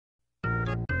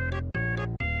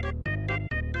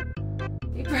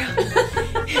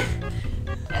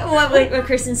What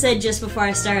Kristen said just before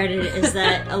I started is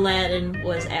that Aladdin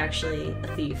was actually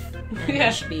a thief. And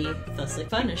he should be thusly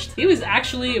punished. He was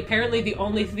actually apparently the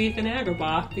only thief in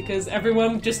Agrabah because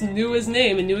everyone just knew his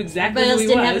name and knew exactly who he was.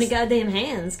 Everybody else didn't have any goddamn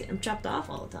hands. Get him chopped off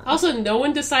all the time. Also, no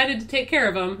one decided to take care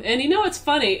of him. And you know what's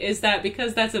funny is that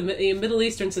because that's a Middle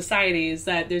Eastern society, is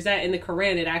that there's that in the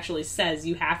Quran, it actually says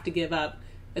you have to give up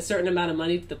a certain amount of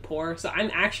money to the poor. So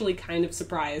I'm actually kind of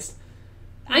surprised.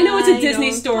 I know it's a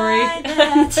Disney story.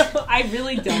 I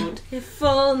really don't. If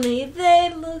only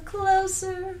they look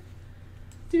closer.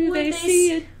 Do they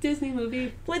see a Disney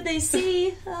movie? Would they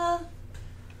see,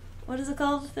 what is it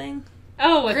called, the thing?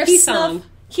 Oh, a Keythong.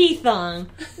 Keythong.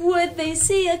 Would they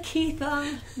see a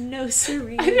Keythong? No,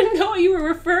 siree. I didn't know what you were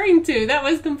referring to. That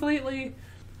was completely...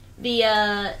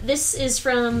 This is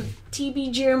from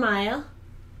TB Jeremiah.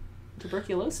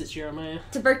 Tuberculosis Jeremiah.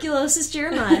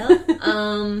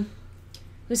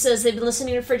 Who says they've been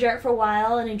listening to Fridge Art for a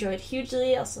while and enjoyed it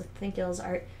hugely. Also, thank y'all's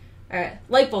art.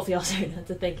 Like both y'all's art, not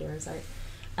to thank y'all's art.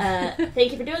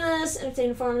 Thank you for doing this.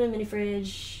 Entertaining, informative,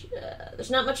 MiniFridge.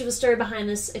 There's not much of a story behind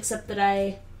this, except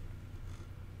that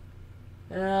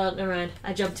never mind.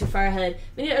 I jumped too far ahead.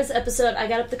 This episode, I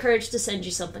got up the courage to send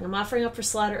you something. I'm offering up for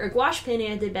slaughter a gouache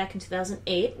painting I did back in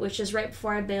 2008, which is right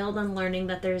before I bailed on learning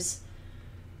that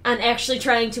on actually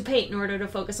trying to paint in order to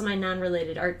focus on my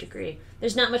non-related art degree.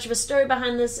 There's not much of a story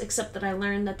behind this, except that I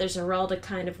learned that there's a heraldic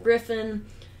kind of griffin,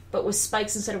 but with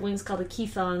spikes instead of wings, called a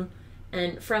Keythong,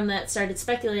 and from that started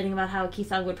speculating about how a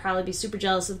Keythong would probably be super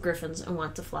jealous of griffins and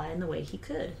want to fly in any way he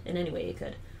could.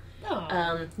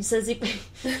 He says he...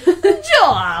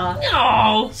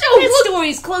 No! That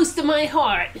story's close to my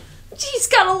heart. She's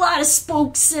got a lot of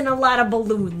spokes and a lot of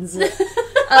balloons.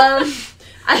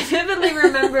 I vividly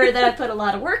remember that I put a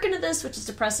lot of work into this, which is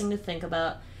depressing to think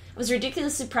about. I was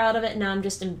ridiculously proud of it, and now I'm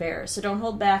just embarrassed. So don't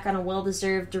hold back on a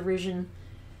well-deserved derision.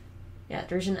 Yeah,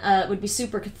 derision would be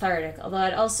super cathartic. Although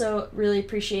I'd also really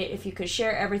appreciate if you could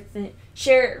share everything.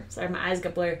 Sorry, my eyes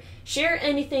got blurry. Share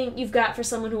anything you've got for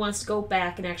someone who wants to go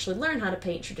back and actually learn how to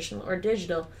paint traditional or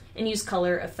digital and use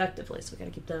color effectively. So we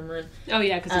gotta keep that in mind. Oh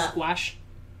yeah, because it's gouache.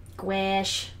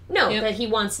 Gouache. No, but he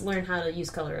wants to learn how to use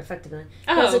color effectively.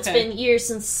 Because it's been years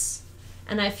since,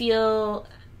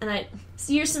 it's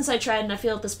years since I tried, and I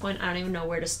feel at this point I don't even know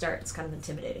where to start. It's kind of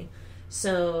intimidating.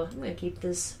 So I'm going to keep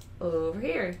this over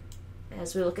here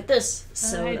as we look at this.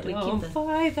 So I that we don't keep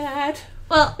buy that.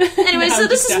 Well, anyway, No, so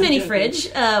this is I'm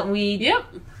MiniFridge. Yep.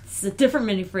 It's a different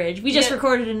MiniFridge. We just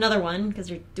recorded another one because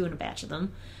we're doing a batch of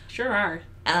them. Sure are.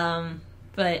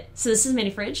 So this is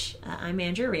MiniFridge. I'm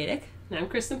Andrew Radick. And I'm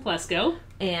Kristen Plesko.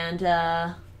 And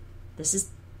this is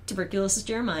Tuberculosis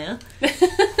Jeremiah.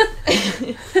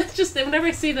 Just whenever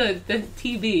I see the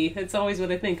TB, that's always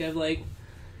what I think of. Like,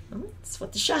 that's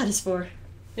what the shot is for.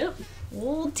 Yep.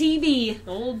 Old TB.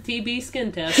 Old TB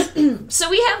skin test. So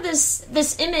we have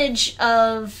this image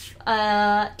of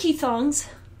Keythongs.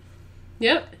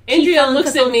 Yep. Andrea Keythong,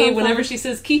 looks at me Keythong. whenever she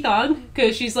says Keythong,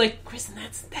 because she's like, Kristen,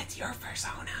 that's your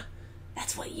persona.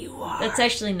 That's what you are. That's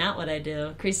actually not what I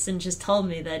do. Kristen just told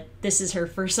me that this is her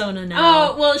persona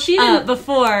now. Oh, well, she didn't...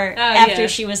 after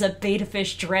she was a beta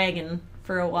fish dragon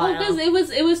for a while. Well, because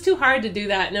it was too hard to do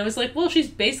that, and I was like, well, she's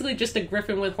basically just a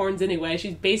griffin with horns anyway.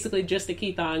 She's basically just a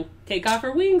Keythong. Take off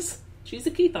her wings. She's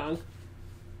a Keythong.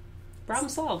 Problem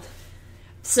solved.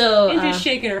 So Andrew's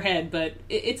shaking her head, but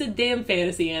it's a damn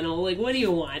fantasy animal. Like, what do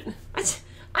you want?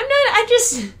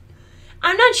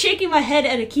 I'm not shaking my head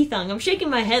at a Keythong. I'm shaking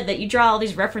my head that you draw all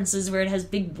these references where it has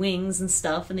big wings and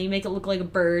stuff, and then you make it look like a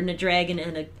bird and a dragon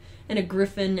and a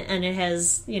griffin, and it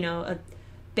has, a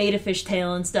beta fish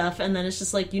tail and stuff, and then it's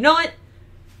just like, you know what?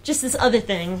 Just this other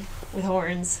thing with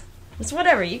horns. It's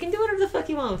whatever. You can do whatever the fuck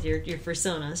you want with your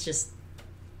persona. It's just...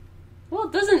 Well,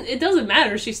 it doesn't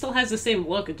matter. She still has the same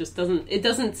look. It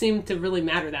doesn't seem to really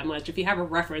matter that much. If you have a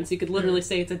reference, you could literally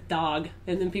say it's a dog,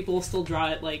 and then people will still draw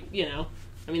it like,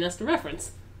 that's the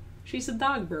reference. She's a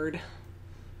dog bird.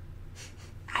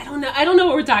 I don't know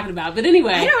what we're talking about, but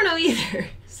anyway. I don't know either.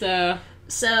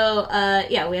 So,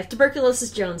 we have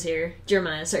Tuberculosis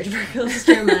Tuberculosis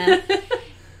Jeremiah.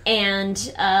 And,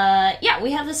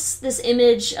 we have this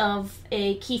image of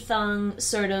a Keythong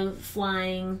sort of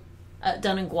flying,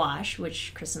 done in gouache,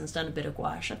 which Kristen's done a bit of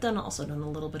gouache. I've also done a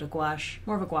little bit of gouache.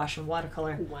 More of a gouache and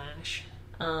watercolor. Gouache.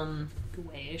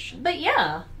 Gouache. But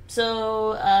yeah, so,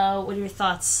 what are your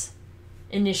thoughts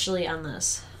initially on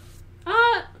this?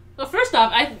 Well, first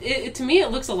off, to me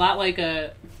it looks a lot like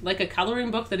a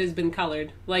coloring book that has been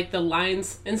colored, like the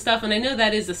lines and stuff. And I know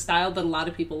that is a style that a lot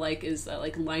of people like, is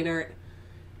like line art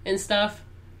and stuff.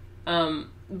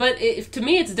 to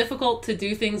me, it's difficult to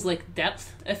do things like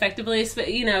depth effectively.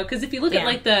 You know, because if you look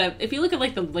at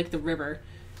the river,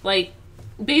 like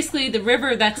basically the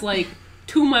river that's like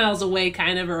 2 miles away,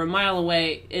 kind of, or a mile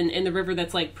away, in the river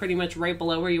that's like pretty much right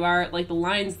below where you are, like the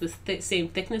line's the same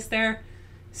thickness there.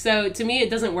 So to me, it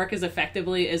doesn't work as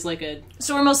effectively as like a.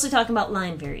 So we're mostly talking about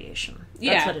line variation. That's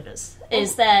yeah. what it is.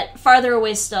 Is that farther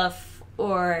away stuff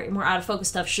or more out of focus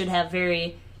stuff should have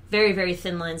very, very, very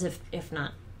thin lines, if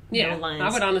not no lines. I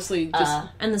would honestly just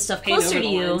and the stuff closer to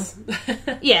you.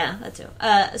 Yeah, that too.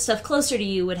 Stuff closer to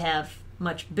you would have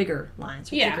much bigger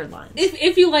lines or thicker lines.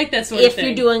 If you like that sort of thing. If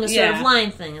you're doing a sort of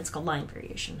line thing, it's called line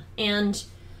variation. And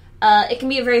it can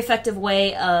be a very effective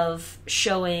way of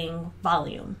showing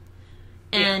volume.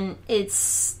 And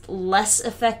it's less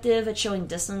effective at showing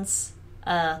distance.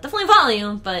 Definitely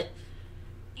volume, but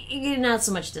not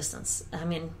so much distance. I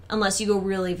mean, unless you go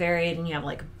really varied and you have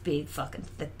like big fucking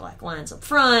thick black lines up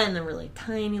front and then really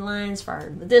tiny lines far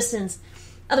in the distance.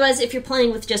 Otherwise, if you're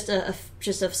playing with just a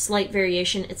slight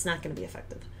variation, it's not going to be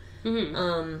effective.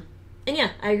 Mm-hmm. And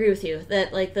yeah, I agree with you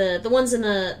that like the ones in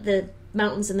the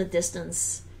mountains in the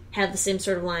distance have the same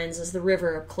sort of lines as the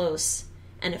river up close,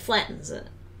 and it flattens it.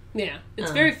 Yeah,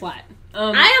 it's very flat.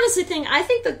 I honestly think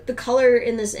the color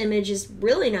in this image is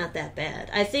really not that bad.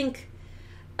 I think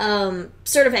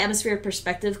sort of atmospheric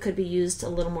perspective could be used a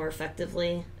little more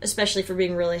effectively, especially for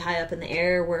being really high up in the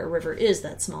air where a river is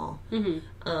that small.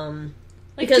 Mm-hmm.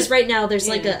 Because right now there's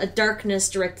like a darkness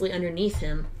directly underneath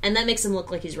him, and that makes him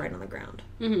look like he's right on the ground.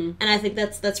 Mm-hmm. And I think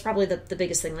that's probably the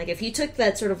biggest thing. Like if you took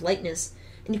that sort of lightness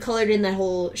and you colored in that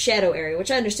whole shadow area, which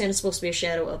I understand is supposed to be a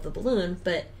shadow of the balloon,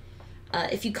 but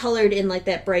if you colored in like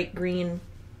that bright green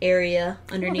area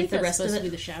underneath the rest of it, supposed to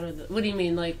be the shadow. What do you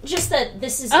mean, like just that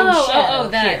this is in shadow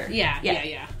that here.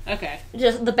 Yeah. Okay.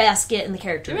 Just the basket and the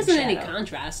character. There wasn't any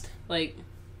contrast. Like,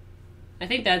 I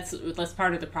think that's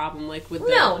part of the problem. Like with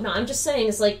no, I'm just saying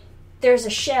it's like there's a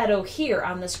shadow here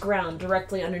on this ground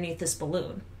directly underneath this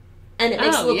balloon, and it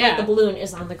makes it look like the balloon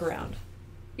is on the ground.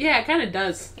 Yeah, it kind of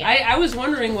does. Yeah. I was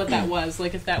wondering what that was.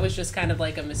 Like if that was just kind of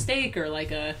like a mistake or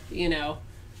like a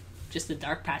just a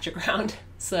dark patch of ground.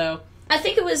 So I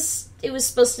think it was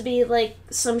supposed to be like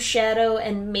some shadow,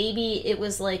 and maybe it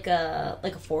was like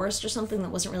a forest or something that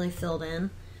wasn't really filled in.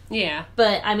 Yeah,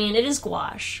 but I mean, it is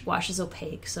gouache. Gouache is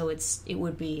opaque, so it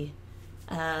would be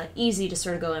easy to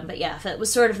sort of go in. But yeah, if it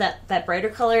was sort of that brighter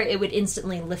color, it would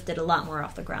instantly lift it a lot more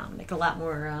off the ground, make it a lot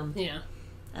more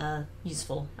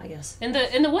useful, I guess. And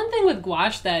the one thing with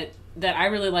gouache that I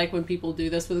really like when people do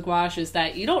this with gouache is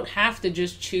that you don't have to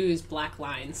just choose black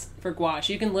lines for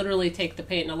gouache. You can literally take the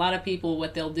paint, and a lot of people,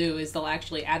 what they'll do is they'll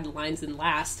actually add the lines in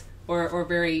last, or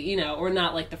very, or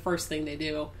not like the first thing they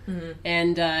do. Mm-hmm.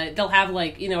 And they'll have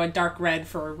like, a dark red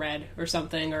for a red or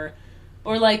something, or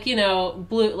like,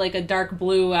 blue, like a dark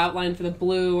blue outline for the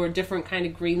blue, or different kind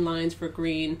of green lines for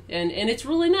green. And it's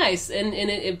really nice. And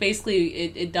it basically,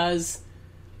 it does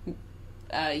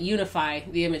unify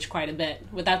the image quite a bit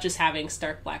without just having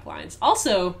stark black lines.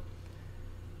 Also,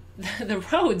 the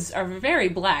roads are very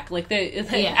black. Like the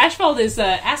asphalt is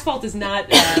not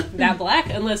that black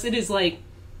unless it is like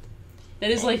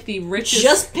the richest.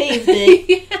 Just paved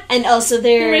it, yeah. And also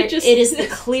it is the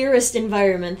clearest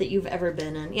environment that you've ever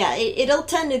been in. Yeah, it'll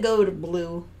tend to go to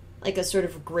blue, like a sort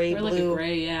of gray blue. Like a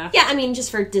gray, yeah. Yeah, I mean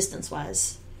just for distance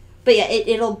wise. But yeah,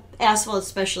 it'll asphalt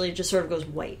especially just sort of goes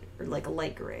white or like a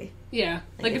light gray. Yeah,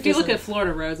 like if you look at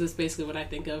Florida roads, that's basically what I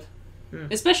think of.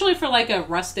 Especially for like a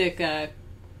rustic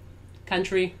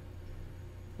country.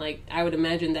 Like I would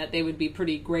imagine that they would be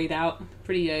pretty grayed out,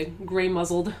 pretty gray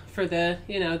muzzled for the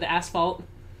the asphalt.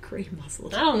 Gray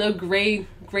muzzled. I don't know,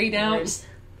 grayed out.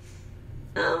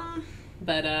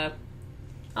 But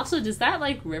also, does that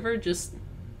like river did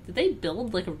they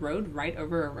build like a road right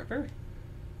over a river?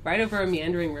 Right over a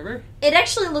meandering river? It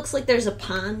actually looks like there's a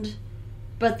pond,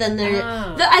 but then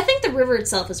I think the river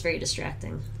itself is very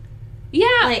distracting. Yeah,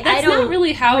 like, I don't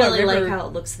really how like how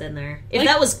it looks in there. If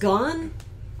that was gone,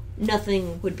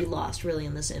 nothing would be lost really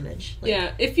in this image. Like,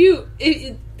 yeah,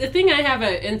 the thing I have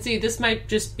and see, this might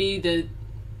just be the,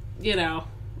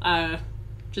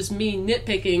 just me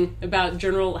nitpicking about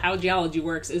general how geology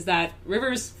works, is that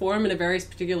rivers form in a very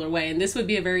particular way, and this would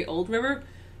be a very old river.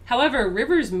 However,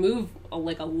 rivers move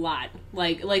like a lot.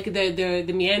 Like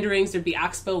the meanderings, there'd be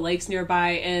oxbow lakes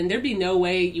nearby, and there'd be no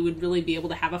way you would really be able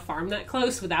to have a farm that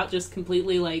close without just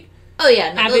completely like. Oh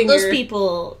yeah, no, those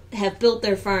people have built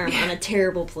their farm on a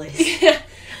terrible place. Yeah.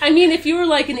 I mean, if you were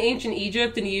like in ancient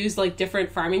Egypt and you used like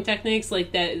different farming techniques,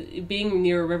 like that, being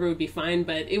near a river would be fine.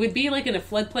 But it would be like in a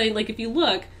floodplain. Like if you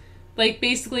look, like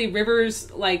basically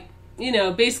rivers, like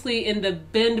basically in the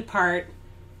bend part.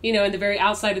 you know, in the very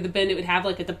outside of the bend, it would have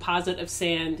like a deposit of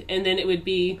sand, and then it would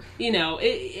be, you know,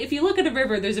 if you look at a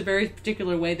river, there's a very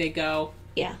particular way they go.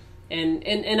 Yeah.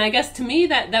 And I guess to me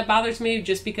that bothers me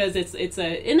just because it's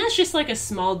and that's just like a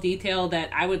small detail that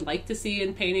I would like to see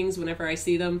in paintings whenever I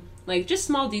see them. Like, just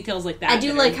small details like that. I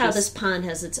do like how this pond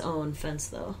has its own fence,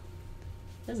 though.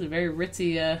 That's a very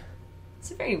ritzy, It's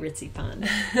a very ritzy pond.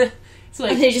 It's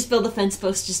like... And they just build a fence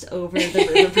post just over the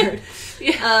river.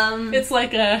 Yeah. It's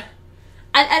like a...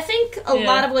 I think a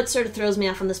lot of what sort of throws me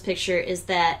off on this picture is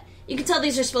that you can tell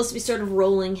these are supposed to be sort of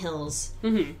rolling hills.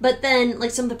 Mm-hmm. But then, like,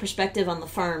 some of the perspective on the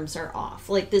farms are off.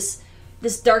 Like, this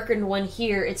darkened one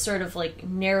here, it sort of, like,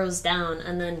 narrows down,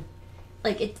 and then,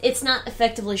 like, it's not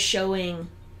effectively showing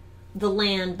the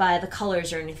land by the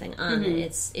colors or anything on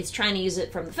it. It's trying to use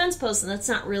it from the fence post, and that's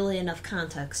not really enough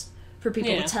context for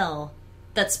people to tell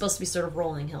that's supposed to be sort of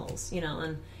rolling hills, you know,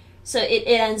 and so it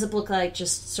ends up looking like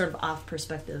just sort of off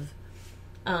perspective.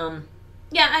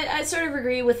 I sort of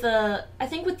agree with I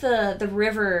think with the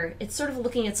river, it's sort of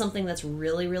looking at something that's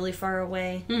really, really far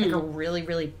away, like a really,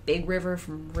 really big river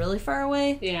from really far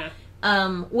away. Yeah.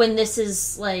 When this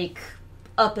is, like,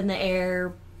 up in the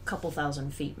air, couple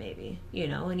thousand feet maybe, you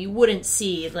know, and you wouldn't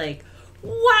see, like,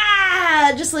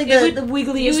 wow, just like the wiggliest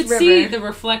river. You would see the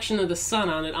reflection of the sun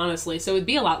on it, honestly, so it would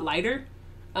be a lot lighter.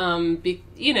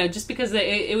 You know, just because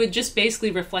it would just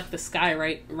basically reflect the sky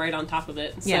right on top of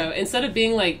it. So instead of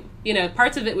being like, you know,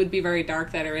 parts of it would be very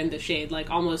dark that are in the shade, like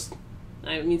almost,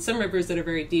 I mean, some rivers that are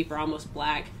very deep are almost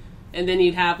black. And then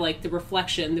you'd have, like, the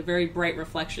reflection, the very bright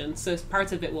reflection. So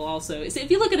parts of it will also, so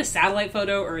if you look at a satellite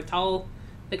photo or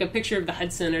like a picture of the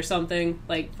Hudson or something,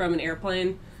 like, from an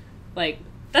airplane, like,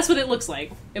 that's what it looks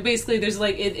like. It basically, there's,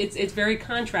 like, it's very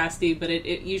contrasty, but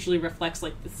it usually reflects,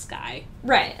 like, the sky.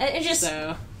 Right. It just...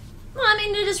 So... Well, I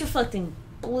mean, it is reflecting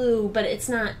blue, but it's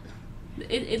not...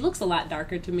 It looks a lot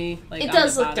darker to me. Like, it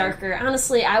does look darker.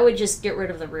 Honestly, I would just get rid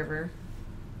of the river.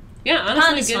 Yeah, honestly.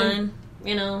 Pond is fine,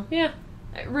 you know? Yeah.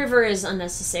 River is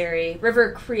unnecessary.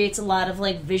 River creates a lot of,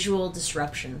 like, visual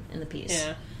disruption in the piece.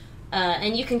 Yeah.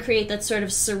 And you can create that sort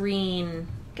of serene...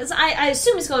 Because I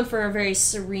assume he's going for a very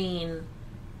serene,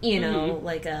 you know,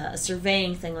 like a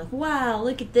surveying thing. Like, wow,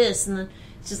 look at this. And then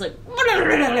it's just like...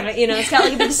 You know, it's got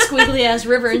like a big squiggly-ass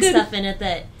river and stuff in it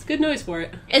that... It's good noise for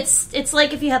it. It's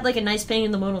like if you had like a nice painting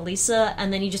of the Mona Lisa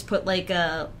and then you just put like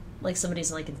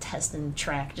somebody's like intestine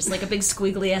track, just like a big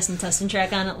squiggly ass intestine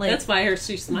track on it. Like, that's why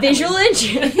she's smiling.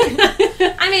 Visualage.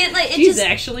 I mean, like,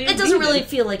 it doesn't really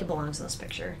feel like it belongs in this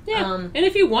picture. Yeah. And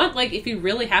if you want, like, if you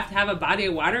really have to have a body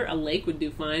of water, a lake would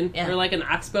do fine. Yeah. Or like an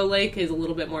oxbow lake is a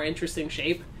little bit more interesting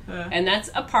shape, and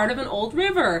that's a part of an old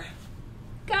river.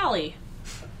 Golly,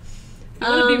 you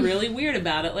want to be really weird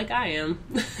about it, like I am.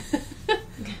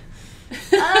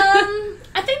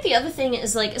 I think the other thing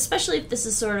is, like, especially if this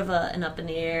is sort of an up in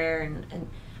the air, and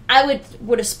I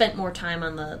would have spent more time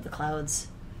on the clouds.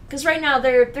 Because right now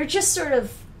they're just sort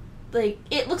of, like,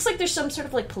 it looks like there's some sort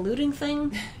of, like, polluting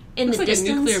thing in the distance. It's like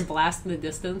a nuclear blast in the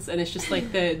distance, and it's just,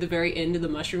 like, the very end of the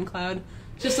mushroom cloud.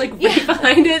 Just, like, right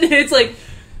behind it, and it's like...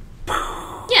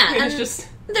 Yeah, and it's just...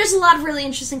 There's a lot of really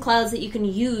interesting clouds that you can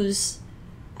use.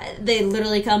 They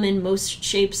literally come in most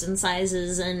shapes and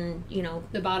sizes, and, you know...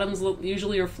 The bottoms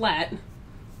usually are flat,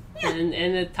 and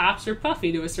the tops are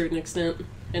puffy to a certain extent.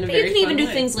 In a very you can even do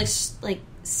things like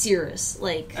cirrus,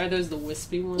 like... Are those the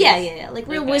wispy ones? Yeah. Like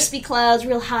real wispy clouds,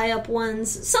 real high up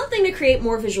ones. Something to create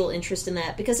more visual interest in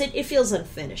that, because it feels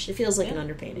unfinished. It feels like an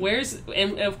underpainting.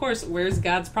 And of course, where's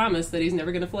God's promise that he's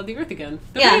never going to flood the earth again?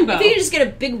 The rainbow. If you could just get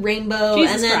a big rainbow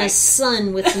and then a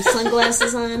sun with some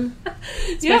sunglasses on.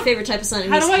 It's my favorite type of sun.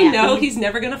 How do I know he's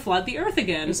never going to flood the earth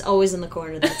again? He's always in the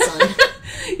corner of that sun.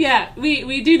 Yeah,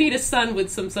 we do need a sun with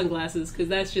some sunglasses, because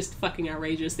that's just fucking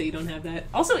outrageous that you don't have that.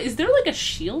 Also, is there like a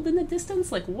shield in the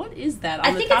distance? Like, what is that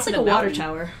on the top of the mountain? I think it's like a water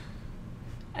tower.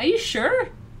 Are you sure?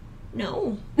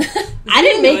 No. I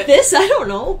didn't make this, I don't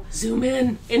know. Zoom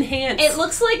in. Enhance. It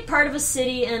looks like part of a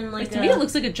city and like to me it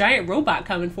looks like a giant robot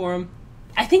coming for him.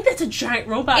 I think that's a giant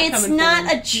robot coming for him. It's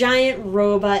not a giant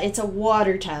robot, it's a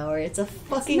water tower. It's a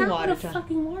fucking water tower. That's not what a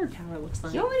fucking water tower looks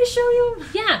like. You want me to show you?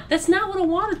 Yeah, that's not what a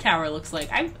water tower looks like.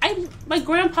 My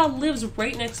grandpa lives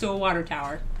right next to a water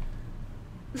tower.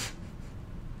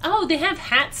 Oh, they have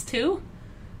hats too?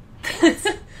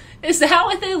 Is that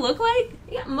what they look like?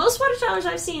 Yeah, most water towers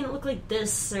I've seen look like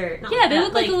this, or... Yeah, they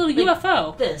look like a little UFO.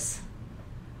 Like this.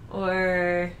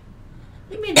 Or...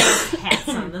 They maybe have hats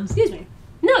on them. Excuse me.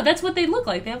 No, that's what they look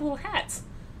like. They have little hats.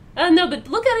 No, but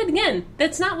look at it again.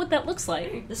 That's not what that looks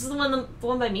like. This is the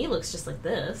one by me looks just like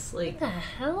this. Like, what the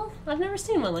hell? I've never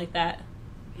seen one like that.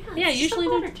 Yeah, usually a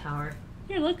water tower.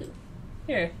 Here, look.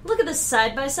 Here. Look at this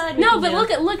side by side. No, but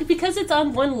look, because it's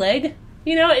on one leg,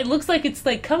 you know, it looks like it's,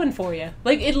 like, coming for you.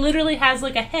 Like, it literally has,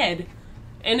 like, a head.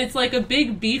 And it's, like, a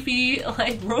big, beefy,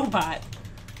 like, robot.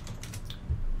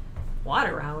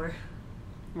 Water hour.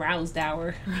 Roused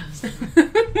hour.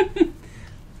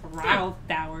 Roused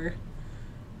hour.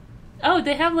 Oh,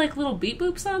 they have, like, little beep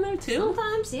boops on there, too?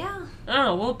 Sometimes, yeah.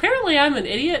 Oh, well, apparently I'm an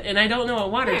idiot, and I don't know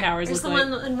what water towers look like. There's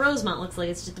the one in Rosemont looks like.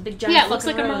 It's just a big giant Yeah, it looks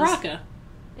like rose. a maraca.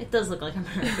 It does look like a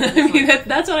maraca. I mean,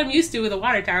 that's what I'm used to with a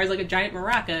water tower, is like a giant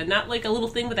maraca, not like a little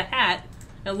thing with a hat,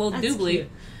 a little doobly. Cute.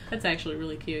 That's actually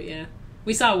really cute, yeah.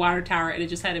 We saw a water tower, and it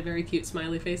just had a very cute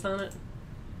smiley face on it.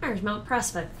 There's Mount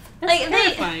Prospect. That's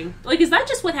terrifying. Like, is that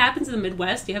just what happens in the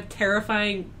Midwest? You have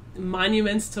terrifying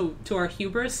monuments to our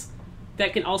hubris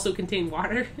that can also contain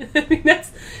water? I mean,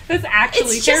 that's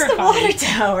actually it's terrifying. It's just a water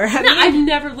tower. I No, mean, I've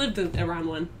never lived around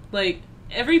one. Like,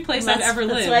 every place I've ever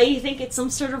lived. That's why you think it's some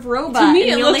sort of robot. To me,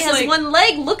 and it he only looks has like, one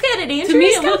leg. Look at it, Andrew. To me,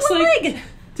 He's it got looks one like. leg.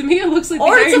 To me, it looks like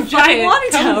Or the it's a Iron fucking Giant water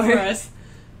coming tower. for us.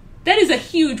 That is a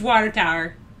huge water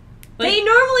tower. Like, They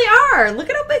normally are. Look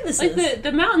at how big this like is.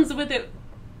 the mountains with it.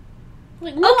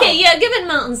 Like, no. Okay, yeah, given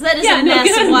mountains, that is Yeah, a no,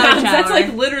 massive given water mountains, tower. that's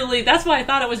like literally. That's why I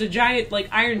thought it was a giant, like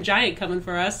Iron Giant coming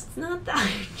for us. It's not the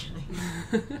Iron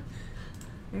Giant.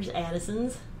 There's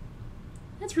Addison's.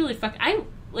 That's really I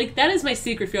like that is my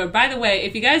secret fear. By the way,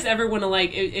 if you guys ever want to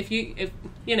like, if you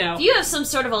know, If you have some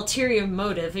sort of ulterior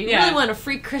motive, if you Yeah. really want to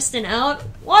freak Kristen out,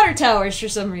 water towers for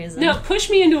some reason. no, push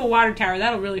me into a water tower.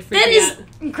 That'll really freak That me is out.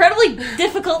 incredibly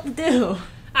difficult to do.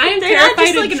 I am They're not terrified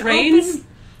just, of like, an drains. open-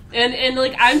 And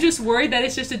like I'm just worried that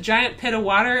it's just a giant pit of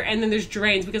water and then there's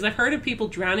drains because I've heard of people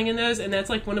drowning in those and that's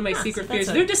like one of my secret so that's fears.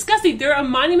 They're disgusting. They're a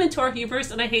monument to our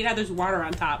hubris and I hate how there's water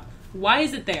on top. Why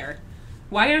is it there?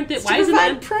 Why aren't it? Why to isn't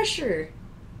provide it? pressure.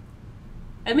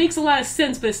 It makes a lot of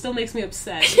sense, but it still makes me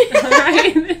upset.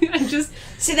 Alright? I'm just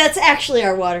See, that's actually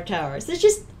our water towers. They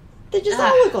just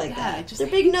all look like God, that. I just They're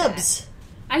big hate nubs.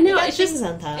 I know They got it's just things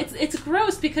on top. it's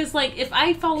gross because like if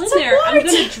I fall It's in a there, I'm water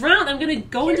gonna tower. drown. I'm gonna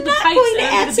go You're into the not pipes going to and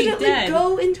I'm gonna be accidentally dead.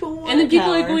 go into a water And then people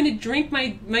tower. are going to drink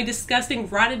my disgusting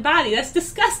rotted body. That's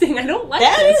disgusting. I don't like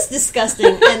That this. is disgusting,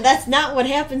 and that's not what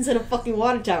happens in a fucking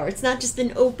water tower. It's not just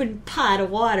an open pot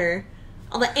of water.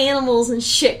 All the animals and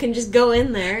shit can just go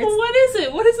in there. Well, what is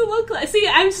it? What does it look like? See,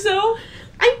 I'm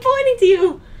pointing to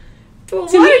you. To a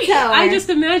to water me, tower. I just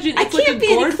imagine I it's like a can't be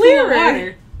any gourd full of clearer.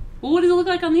 water. Well, what does it look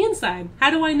like on the inside? How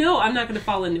do I know I'm not going to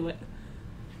fall into it?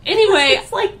 Anyway,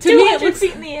 It's like to me 200 it looks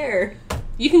feet in the air.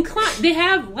 you can climb. They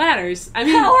have ladders. I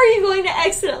mean, How are you going to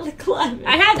accidentally climb it?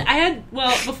 I had.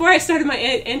 Well, before I started my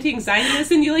anti-anxiety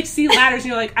medicine, you like see ladders, and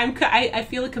you're like, I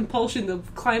feel a compulsion to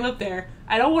climb up there.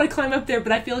 I don't want to climb up there,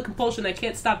 but I feel a compulsion. I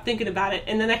can't stop thinking about it,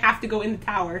 and then I have to go in the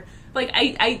tower. Like I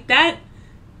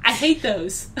hate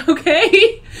those.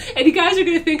 Okay, and you guys are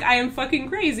gonna think I am fucking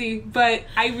crazy, but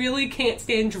I really can't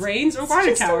stand drains or water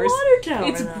just a towers. water tower,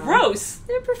 It's though. gross.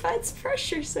 It provides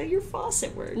pressure so your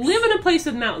faucet works. Live in a place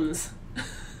with mountains.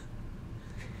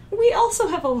 We also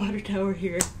have a water tower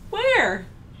here. Where?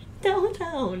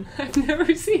 Downtown. I've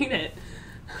never seen it.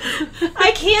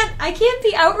 I can't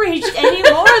be outraged any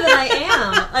more than I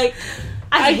am. Like,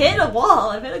 I've hit a wall.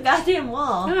 I've hit a goddamn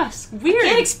wall. Gosh, weird. I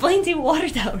can't explain to you water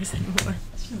towers anymore.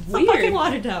 It's a Weird. fucking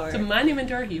water tower. It's a monument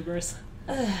to our hubris.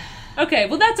 Okay,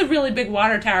 well that's a really big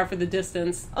water tower for the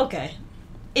distance. Okay.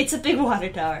 It's a big water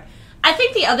tower. I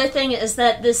think the other thing is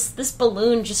that this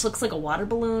balloon just looks like a water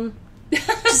balloon.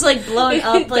 Just like blowing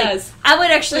up. It Like, does. I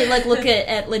would actually like look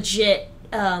at legit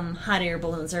hot air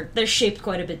balloons. They're shaped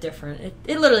quite a bit different.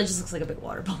 It literally just looks like a big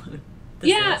water balloon.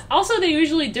 Yeah, also they're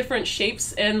usually different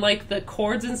shapes and like the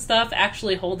cords and stuff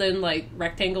actually hold in like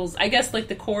rectangles. I guess like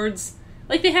the cords,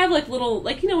 like they have like little,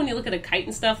 like you know when you look at a kite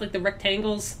and stuff, like the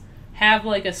rectangles have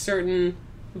like a certain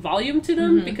volume to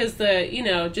them because the, you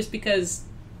know, just because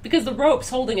the ropes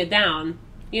holding it down,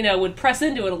 you know, would press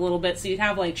into it a little bit so you'd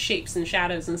have like shapes and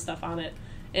shadows and stuff on it.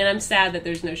 And I'm sad that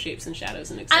there's no shapes and shadows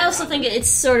in Excel. I also think it's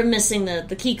sort of missing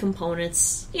the key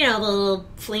components. You know, the little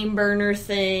flame burner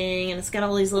thing, and it's got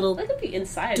all these little... That could be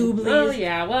inside. Dooblies. Oh,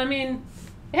 yeah. Well, I mean,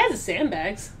 it has the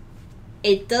sandbags.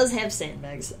 It does have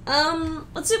sandbags.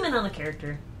 Let's zoom in on the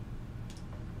character.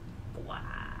 Wow.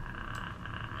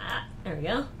 There we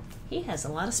go. He has a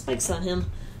lot of spikes on him.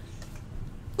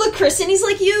 Look, Kristen, he's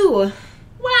like you.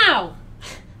 Wow.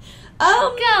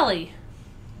 Golly.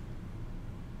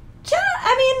 Yeah,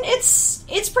 I mean,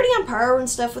 it's pretty on par and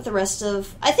stuff with the rest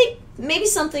of... I think maybe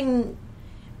something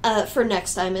for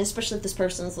next time, especially if this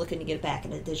person is looking to get back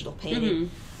into digital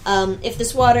painting. If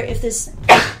this...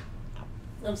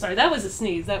 I'm sorry, that was a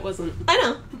sneeze. That wasn't... I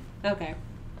know. Okay.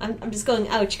 I'm just going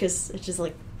ouch because it's just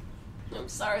like... I'm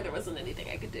sorry there wasn't anything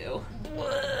I could do.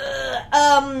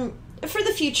 For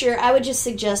the future, I would just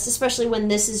suggest, especially when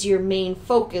this is your main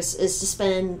focus, is to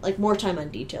spend like more time on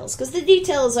details. Because the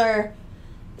details they're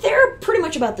pretty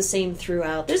much about the same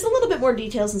throughout. There's a little bit more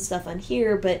details and stuff on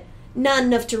here, but not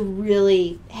enough to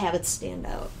really have it stand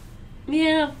out.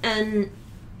 Yeah. And,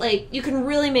 like, you can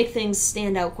really make things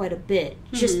stand out quite a bit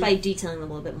just by detailing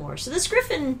them a little bit more. So this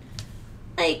griffin,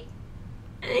 like,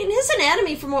 I mean, his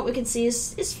anatomy, from what we can see,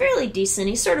 is fairly decent.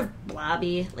 He's sort of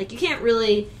blobby. Like, you can't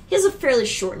really... He has a fairly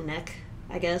short neck,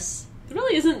 I guess. There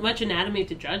really isn't much anatomy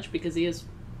to judge because he is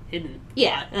hidden.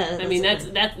 Yeah. I mean,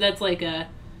 that's like a...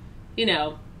 You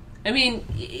know... I mean,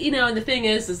 you know, and the thing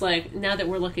is like, now that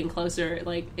we're looking closer,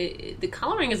 like, the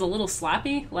coloring is a little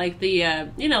sloppy. Like, the,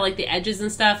 you know, like, the edges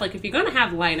and stuff. Like, if you're going to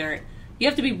have line art, you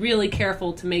have to be really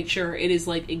careful to make sure it is,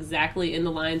 like, exactly in the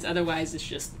lines. Otherwise, it's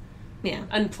just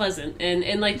unpleasant.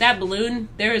 And like, that balloon,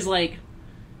 there is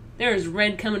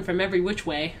red coming from every which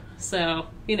way. So,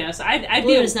 you know, so I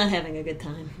Balloon is not having a good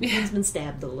time. He's been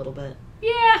stabbed a little bit.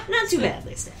 Yeah. Not too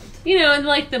badly stabbed. You know, and,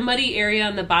 like, the muddy area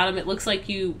on the bottom, it looks like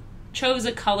you chose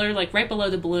a color, like, right below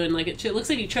the balloon. Like, it looks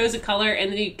like you chose a color, and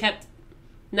then you kept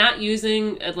not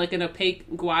using, like, an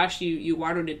opaque gouache. You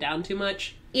watered it down too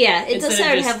much. Yeah, it does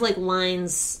sort of have, like,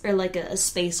 lines, or, like, a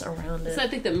space around it. So I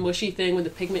think the mushy thing when the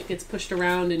pigment gets pushed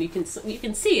around, and you can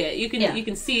see it. You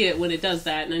can see it when it does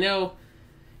that, and I know,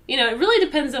 you know, it really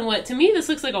depends on what... To me, this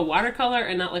looks like a watercolor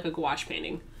and not like a gouache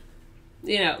painting.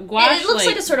 You know, gouache... It looks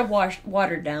like a sort of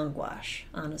watered-down gouache,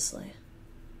 honestly.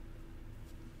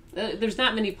 There's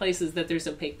not many places that there's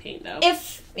opaque paint, though.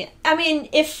 If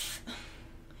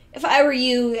I were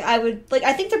you, I would, like,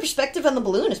 I think the perspective on the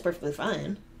balloon is perfectly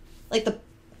fine. Like,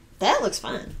 that looks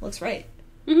fine. Looks right.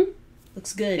 Mm-hmm.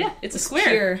 Looks good. Yeah, it's a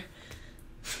square.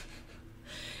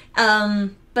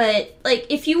 Pure. But, like,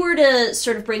 if you were to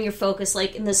sort of bring your focus,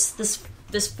 like, in this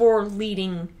forward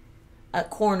leading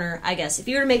corner, I guess, if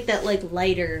you were to make that, like,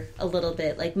 lighter a little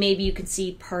bit, like, maybe you could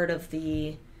see part of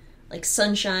the... like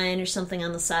sunshine or something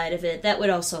on the side of it, that would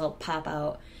also help pop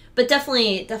out. But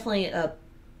definitely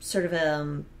sort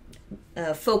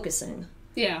of focusing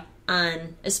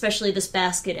on especially this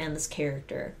basket and this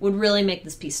character would really make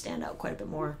this piece stand out quite a bit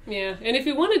more. Yeah, and if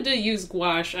you wanted to use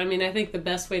gouache, I mean, I think the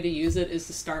best way to use it is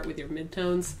to start with your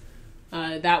midtones.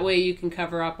 That way you can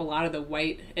cover up a lot of the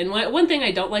white. And one thing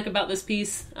I don't like about this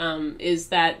piece is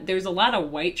that there's a lot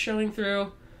of white showing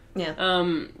through. Yeah.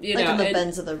 You like know, in the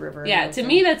bends of the river. Yeah, to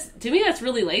me that's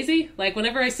really lazy. Like,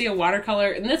 whenever I see a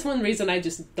watercolor, and that's one reason I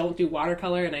just don't do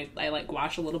watercolor, and I like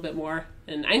gouache a little bit more.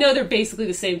 And I know they're basically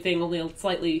the same thing, only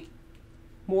slightly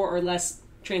more or less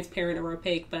transparent or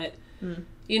opaque, but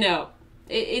you know,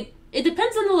 it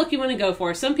depends on the look you want to go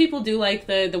for. Some people do like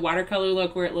the watercolor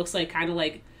look where it looks like kind of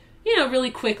like, you know, really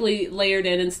quickly layered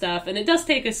in and stuff, and it does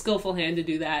take a skillful hand to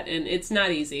do that, and it's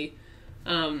not easy.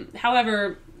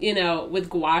 However, you know, with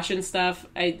gouache and stuff,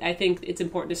 I think it's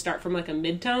important to start from like a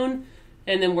mid-tone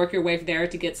and then work your way there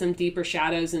to get some deeper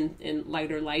shadows and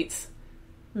lighter lights.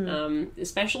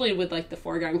 Especially with like the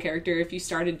foreground character, if you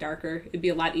started darker, it'd be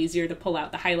a lot easier to pull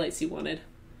out the highlights you wanted.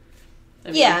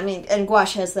 I mean, and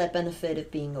gouache has that benefit of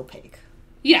being opaque.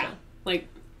 Yeah, so. Like,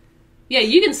 yeah,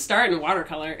 you can start in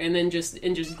watercolor and then just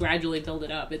gradually build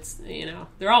it up. It's, you know,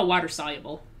 they're all water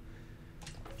soluble.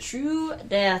 True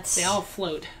that. They all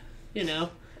float, you know.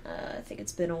 I think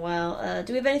it's been a while.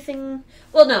 Do we have anything?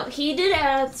 Well, no. He did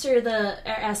ask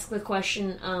the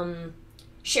question.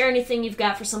 Share anything you've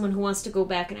got for someone who wants to go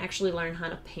back and actually learn how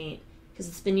to paint, because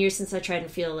it's been years since I tried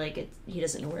and feel like he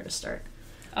doesn't know where to start.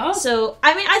 Oh, so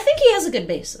I mean, I think he has a good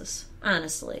basis,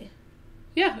 honestly.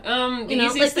 Yeah. The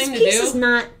easiest thing to do. This piece is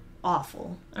not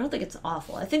awful. I don't think it's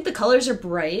awful. I think the colors are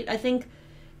bright. I think,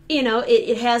 you know,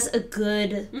 it has a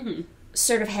good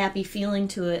sort of happy feeling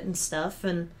to it and stuff,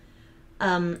 and.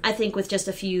 I think with just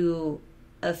a few,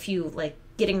 like,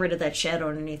 getting rid of that shadow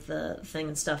underneath the thing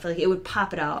and stuff, like, it would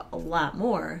pop it out a lot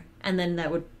more, and then that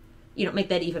would, you know, make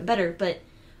that even better, but,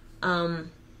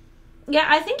 yeah,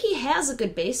 I think he has a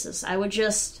good basis. I would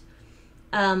just,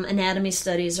 anatomy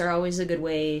studies are always a good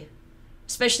way,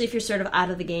 especially if you're sort of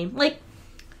out of the game, like,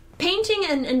 painting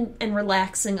and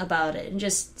relaxing about it, and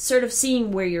just sort of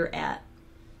seeing where you're at.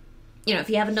 You know,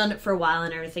 if you haven't done it for a while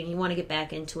and everything, you want to get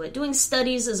back into it. Doing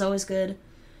studies is always good.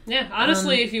 Yeah,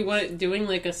 honestly, if you want doing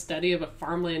like a study of a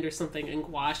farmland or something in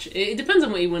gouache, it depends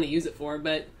on what you want to use it for,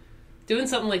 but doing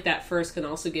something like that first can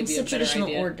also give you a better traditional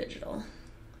idea. Or digital.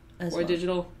 Or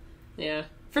digital, yeah.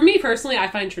 For me personally, I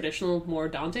find traditional more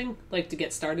daunting, like to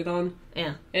get started on.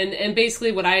 Yeah. And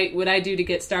basically, what I do to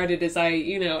get started is I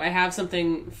have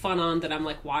something fun on that I'm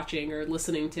like watching or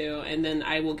listening to, and then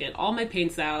I will get all my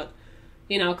paints out.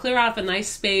 clear off a nice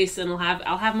space, and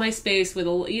I'll have my space with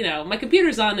my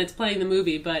computer's on, it's playing the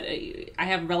movie, but I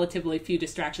have relatively few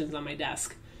distractions on my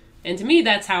desk. And to me,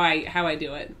 that's how I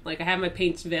do it. Like, I have my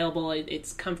paints available.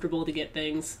 It's comfortable to get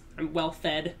things. I'm well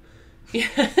fed. Yeah,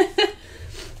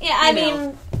 I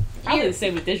mean, probably the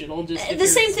same with digital. Just the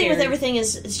same thing with everything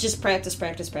is it's just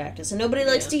practice, and nobody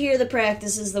likes to hear the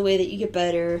practice is the way that you get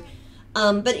better.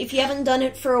 But if you haven't done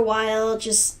it for a while,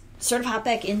 just sort of hop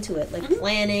back into it, like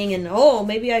planning and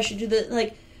maybe I should do that.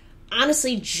 Like,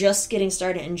 honestly, just getting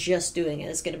started and just doing it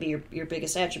is going to be your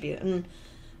biggest attribute. And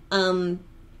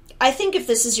I think if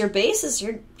this is your basis,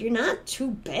 you're not too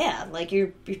bad. Like,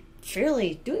 you're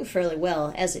doing fairly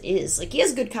well as it is. Like, he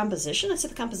has good composition. I'd say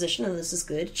the composition of this is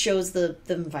good. It shows the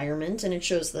environment, and it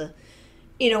shows the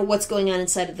what's going on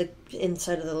inside of the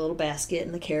little basket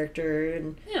and the character,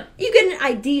 and you get an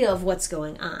idea of what's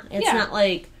going on. It's not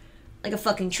like a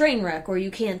fucking train wreck where you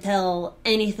can't tell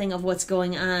anything of what's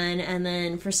going on, and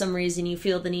then for some reason you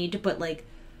feel the need to put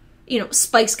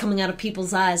spikes coming out of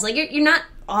people's eyes. Like, you're not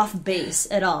off base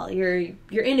at all.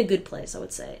 You're in a good place, I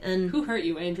would say. And who hurt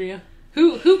you, Andrea?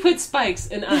 Who put spikes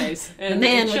in eyes? And the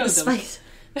man with the spikes.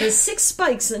 There's 6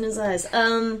 spikes in his eyes.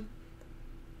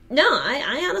 No,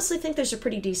 I honestly think there's a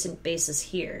pretty decent basis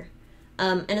here.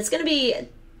 And it's going to be,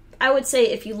 I would say,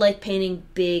 if you like painting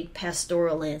big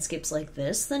pastoral landscapes like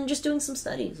this, then just doing some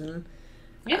studies and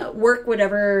work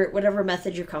whatever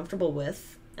method you're comfortable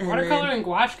with. And watercolor and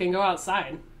gouache can go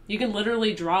outside. You can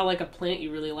literally draw like a plant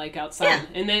you really like outside. Yeah.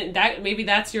 And then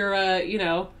that's your,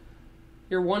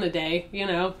 your one a day,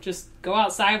 just go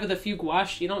outside with a few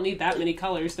gouache. You don't need that many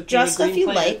colors to paint draw a stuff green you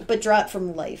plant. like, but draw it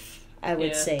from life. I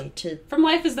would say from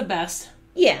life is the best.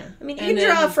 Yeah, I mean, you can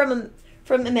draw from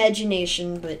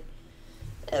imagination, but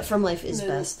from life is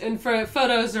best. And for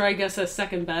photos are, I guess, a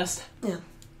second best.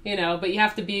 Yeah, but you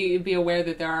have to be aware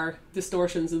that there are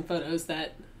distortions in photos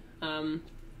that,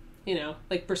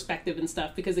 like perspective and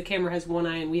stuff, because the camera has one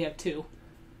eye and we have 2.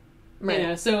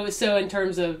 Right. So in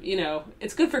terms of,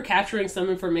 it's good for capturing some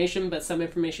information, but some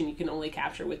information you can only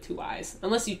capture with 2 eyes.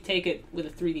 Unless you take it with a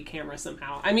 3D camera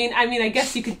somehow. I mean, I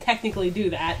guess you could technically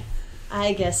do that.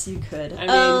 I guess you could.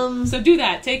 So do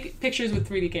that. Take pictures with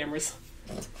 3D cameras.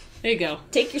 There you go.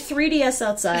 Take your 3DS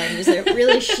outside. Use their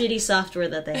really shitty software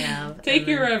that they have. Take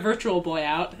your Virtual Boy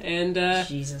out and...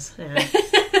 Jesus. Yeah.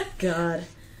 God.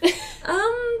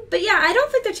 But yeah, I don't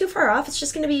think they're too far off. It's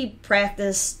just going to be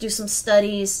practice, do some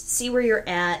studies, see where you're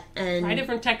at, and... try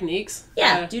different techniques.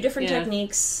 Yeah, do different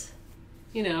techniques.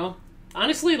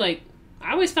 Honestly, like,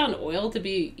 I always found oil to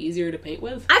be easier to paint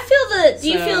with. Do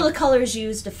you feel the colors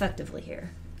used effectively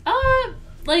here?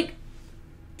 Like,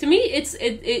 to me,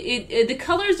 the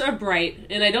colors are bright,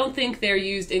 and I don't think they're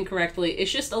used incorrectly. It's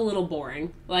just a little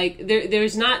boring. Like,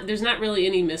 there's not really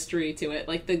any mystery to it.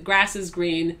 Like, the grass is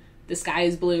green... The sky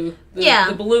is blue.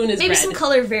 The balloon is red. Maybe some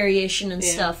color variation and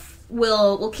stuff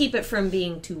will keep it from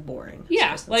being too boring.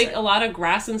 Yeah, like a lot of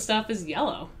grass and stuff is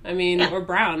yellow. I mean, or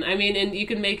brown. I mean, and you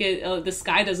can make it. The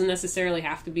sky doesn't necessarily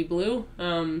have to be blue.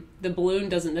 The balloon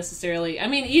doesn't necessarily. I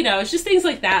mean, it's just things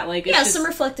like that. Like some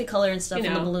reflected color and stuff.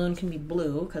 And the balloon can be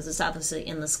blue because it's obviously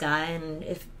in the sky, and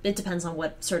if it depends on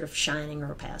what sort of shining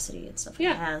or opacity and stuff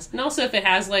it has. And also if it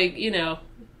has like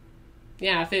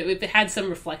if it had some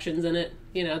reflections in it,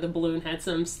 the balloon had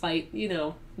some slight,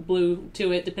 blue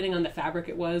to it, depending on the fabric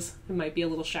it was. It might be a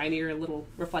little shinier,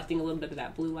 reflecting a little bit of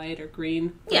that blue light or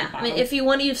green. Yeah, I mean, if you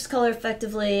want to use color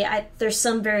effectively, there's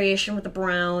some variation with the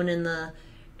brown and the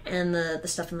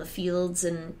stuff in the fields,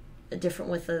 and different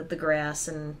with the grass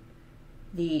and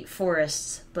the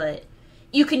forests, but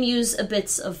you can use a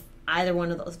bits of either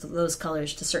one of those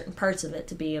colors to certain parts of it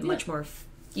to be a much more,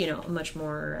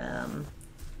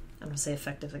 I'm going to say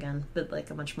effective again, but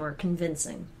like a much more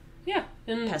convincing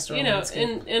pastoral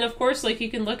landscape. And of course, like,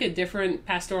 you can look at different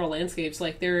pastoral landscapes.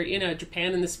 Like,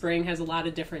 Japan in the spring has a lot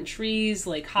of different trees.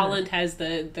 Like, Holland has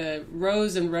the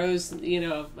rows and rows,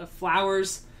 of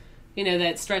flowers,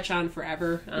 that stretch on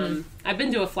forever. I've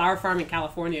been to a flower farm in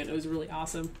California, and it was really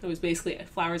awesome. It was basically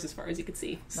flowers as far as you could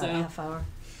see. About a half hour.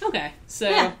 Okay. So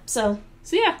yeah.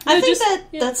 I think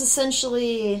that's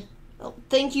essentially... Well,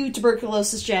 thank you,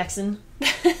 Tuberculosis Jackson.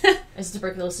 It's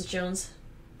Tuberculosis Jones.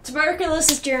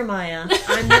 Tuberculosis Jeremiah.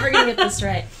 I'm never going to get this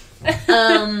right.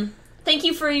 Thank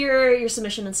you for your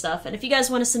submission and stuff. And if you guys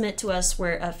want to submit to us,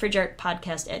 we're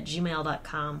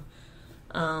fridgeartpodcast@gmail.com.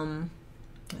 I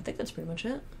think that's pretty much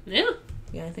it. Yeah. You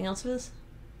got anything else for this?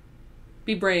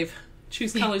 Be brave.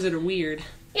 Choose colors that are weird.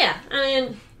 Yeah, I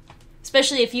mean,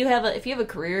 especially if you have a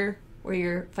career where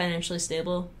you're financially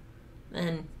stable,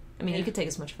 then... I mean, you could take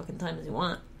as much fucking time as you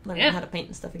want. learning how to paint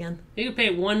and stuff again. You could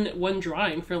paint one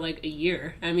drawing for like a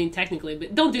year. I mean, technically,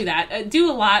 but don't do that.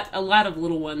 Do a lot of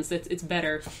little ones. It's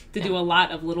better to do a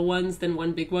lot of little ones than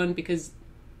one big one, because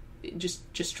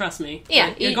just trust me.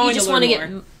 Yeah, you're going you just to learn want to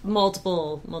more. get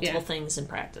multiple things in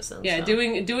practice. Then, yeah, so.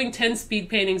 doing 10 speed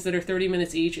paintings that are 30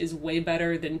 minutes each is way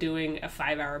better than doing a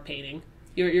 5-hour painting.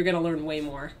 You're going to learn way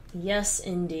more. Yes,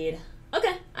 indeed.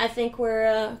 Okay, I think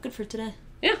we're good for today.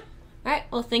 Yeah. All right.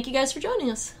 Well, thank you guys for joining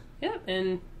us. Yeah,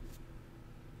 and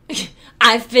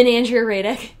I've been Andrea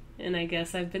Radek. And I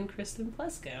guess I've been Kristen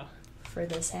Plesko. For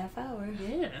this half hour.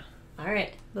 Yeah. All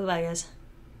right. Bye-bye, guys.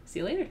 See you later.